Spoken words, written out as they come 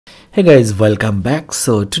Hey guys, welcome back.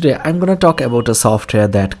 So today I'm gonna talk about a software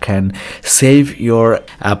that can save your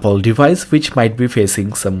Apple device which might be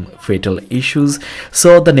facing some fatal issues.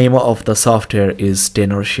 So the name of the software is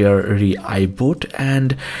Tenorshare ReiBoot,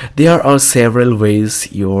 and there are several ways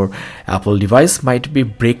your Apple device might be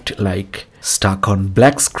bricked, like stuck on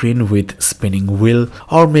black screen with spinning wheel,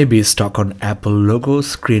 or maybe stuck on Apple logo,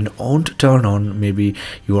 screen won't turn on, maybe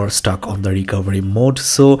you are stuck on the recovery mode.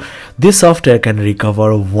 So this software can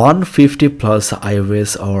recover 150 plus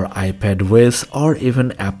iOS or iPad OS or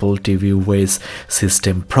even Apple TV OS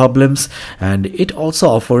system problems, and it also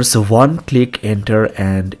offers one click enter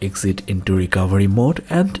and exit into recovery mode,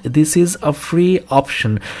 and this is a free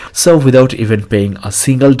option. So without even paying a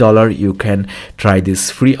single dollar, you can try this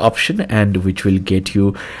free option, and which will get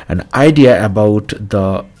you an idea about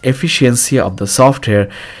the efficiency of the software.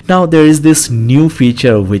 Now there is this new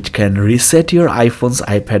feature which can reset your iPhone's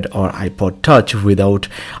iPad or iPod Touch without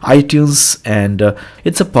iTunes, and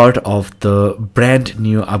it's a part of the brand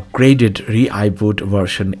new upgraded ReiBoot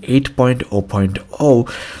version 8.0.0.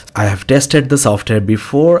 I have tested the software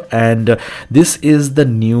before, and this is the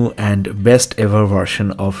new and best ever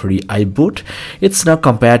version of ReiBoot. It's now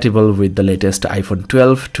compatible with the latest iPhone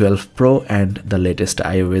 12, 12 Pro and the latest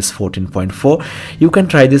iOS 14.4. You can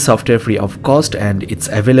try this software free of cost, and it's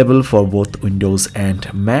available for both Windows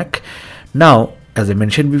and Mac. Now, as I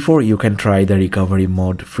mentioned before, you can try the recovery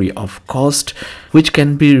mode free of cost, which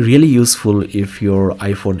can be really useful if your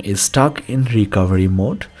iPhone is stuck in recovery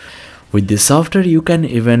mode. With this software, you can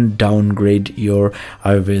even downgrade your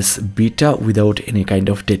iOS beta without any kind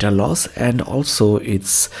of data loss, and also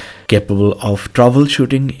it's capable of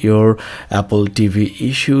troubleshooting your Apple TV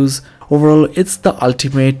issues. Overall, it's the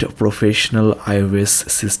ultimate professional iOS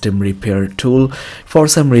system repair tool. For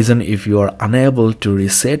some reason, if you are unable to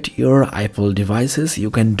reset your Apple devices,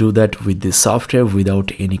 you can do that with this software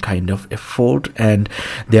without any kind of effort. And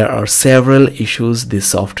there are several issues this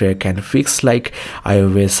software can fix, like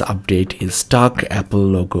iOS update is stuck, Apple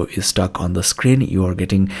logo is stuck on the screen, you are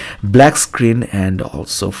getting black screen and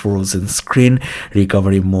also frozen screen,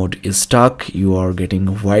 recovery mode is stuck, you are getting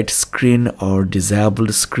white screen or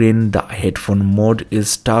disabled screen, the headphone mode is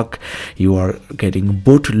stuck, you are getting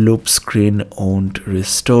boot loop screen, won't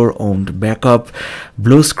restore, won't backup,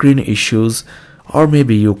 blue screen issues, or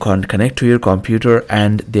maybe you can't connect to your computer,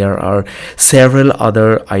 and there are several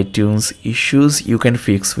other iTunes issues you can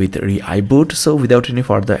fix with ReiBoot. So without any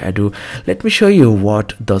further ado, let me show you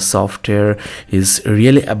what the software is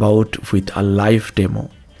really about with a live demo.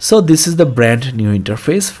 So this is the brand new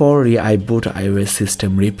interface for ReiBoot iOS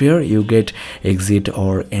system repair. You get exit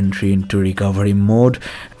or entry into recovery mode,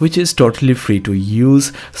 which is totally free to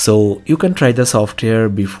use. So you can try the software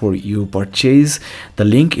before you purchase. The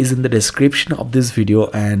link is in the description of this video,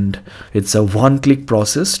 and it's a one-click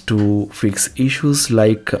process to fix issues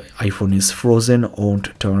like iPhone is frozen,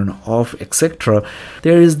 won't turn off, etc.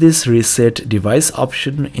 There is this reset device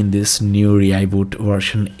option in this new ReiBoot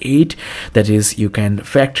version 8, that is, you can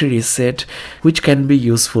factory reset, which can be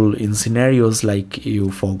useful in scenarios like you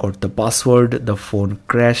forgot the password, the phone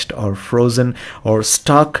crashed or frozen or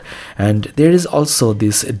stuck. And there is also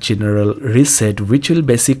this general reset, which will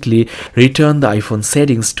basically return the iPhone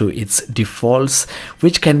settings to its defaults,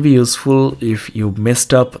 which can be useful if you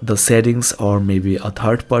messed up the settings, or maybe a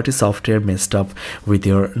third-party software messed up with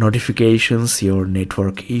your notifications, your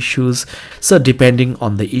network issues. So depending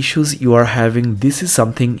on the issues you are having, this is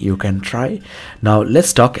something you can try. Now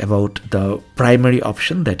let's talk about the primary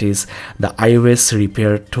option, that is the iOS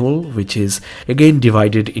repair tool, which is again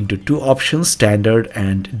divided into two options, standard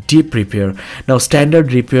and deep repair. Now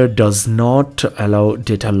standard repair does not allow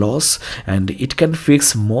data loss, and it can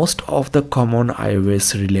fix most of the common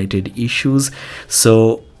iOS related issues,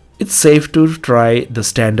 so it's safe to try the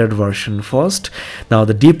standard version first. Now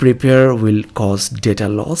the deep repair will cause data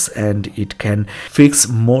loss, and it can fix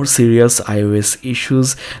more serious iOS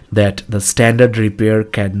issues that the standard repair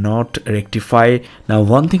cannot rectify. Now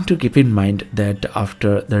one thing to keep in mind, that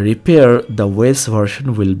after the repair, the OS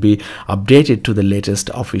version will be updated to the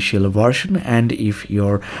latest official version, and if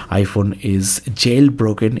your iPhone is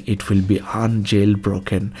jailbroken, it will be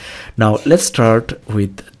unjailbroken. Now let's start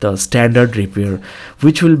with the standard repair,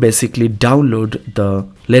 which will basically download the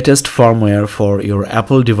latest firmware for your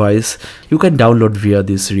Apple device. You can download via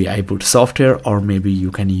this ReiBoot software, or maybe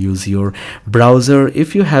you can use your browser.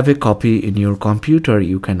 If you have a copy in your computer,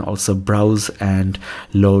 you can also browse and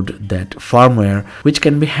load that firmware, which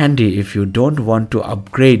can be handy if you don't want to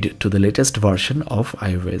upgrade to the latest version of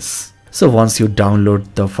iOS. So once you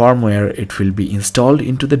download the firmware, it will be installed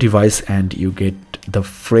into the device, and you get the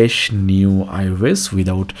fresh new iOS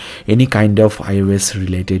without any kind of iOS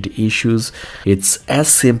related issues. It's as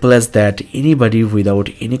simple as that. Anybody without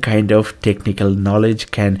any kind of technical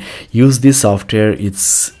knowledge can use this software.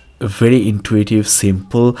 It's very intuitive,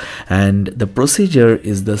 simple, and the procedure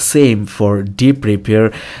is the same for deep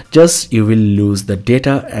repair. Just you will lose the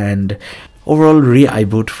data. And overall,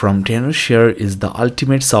 ReiBoot from Tenorshare is the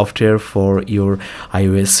ultimate software for your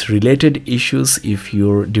iOS related issues. If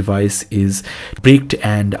your device is bricked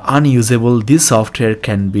and unusable, this software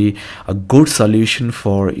can be a good solution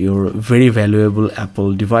for your very valuable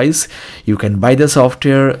Apple device. You can buy the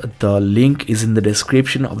software. The link is in the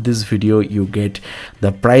description of this video. You get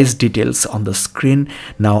the price details on the screen.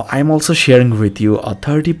 Now I'm also sharing with you a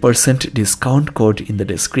 30% discount code in the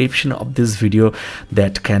description of this video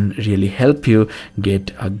that can really help you get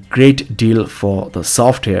a great deal for the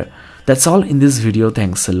software. That's all in this video.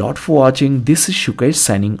 Thanks a lot for watching. This is Shukesh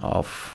signing off.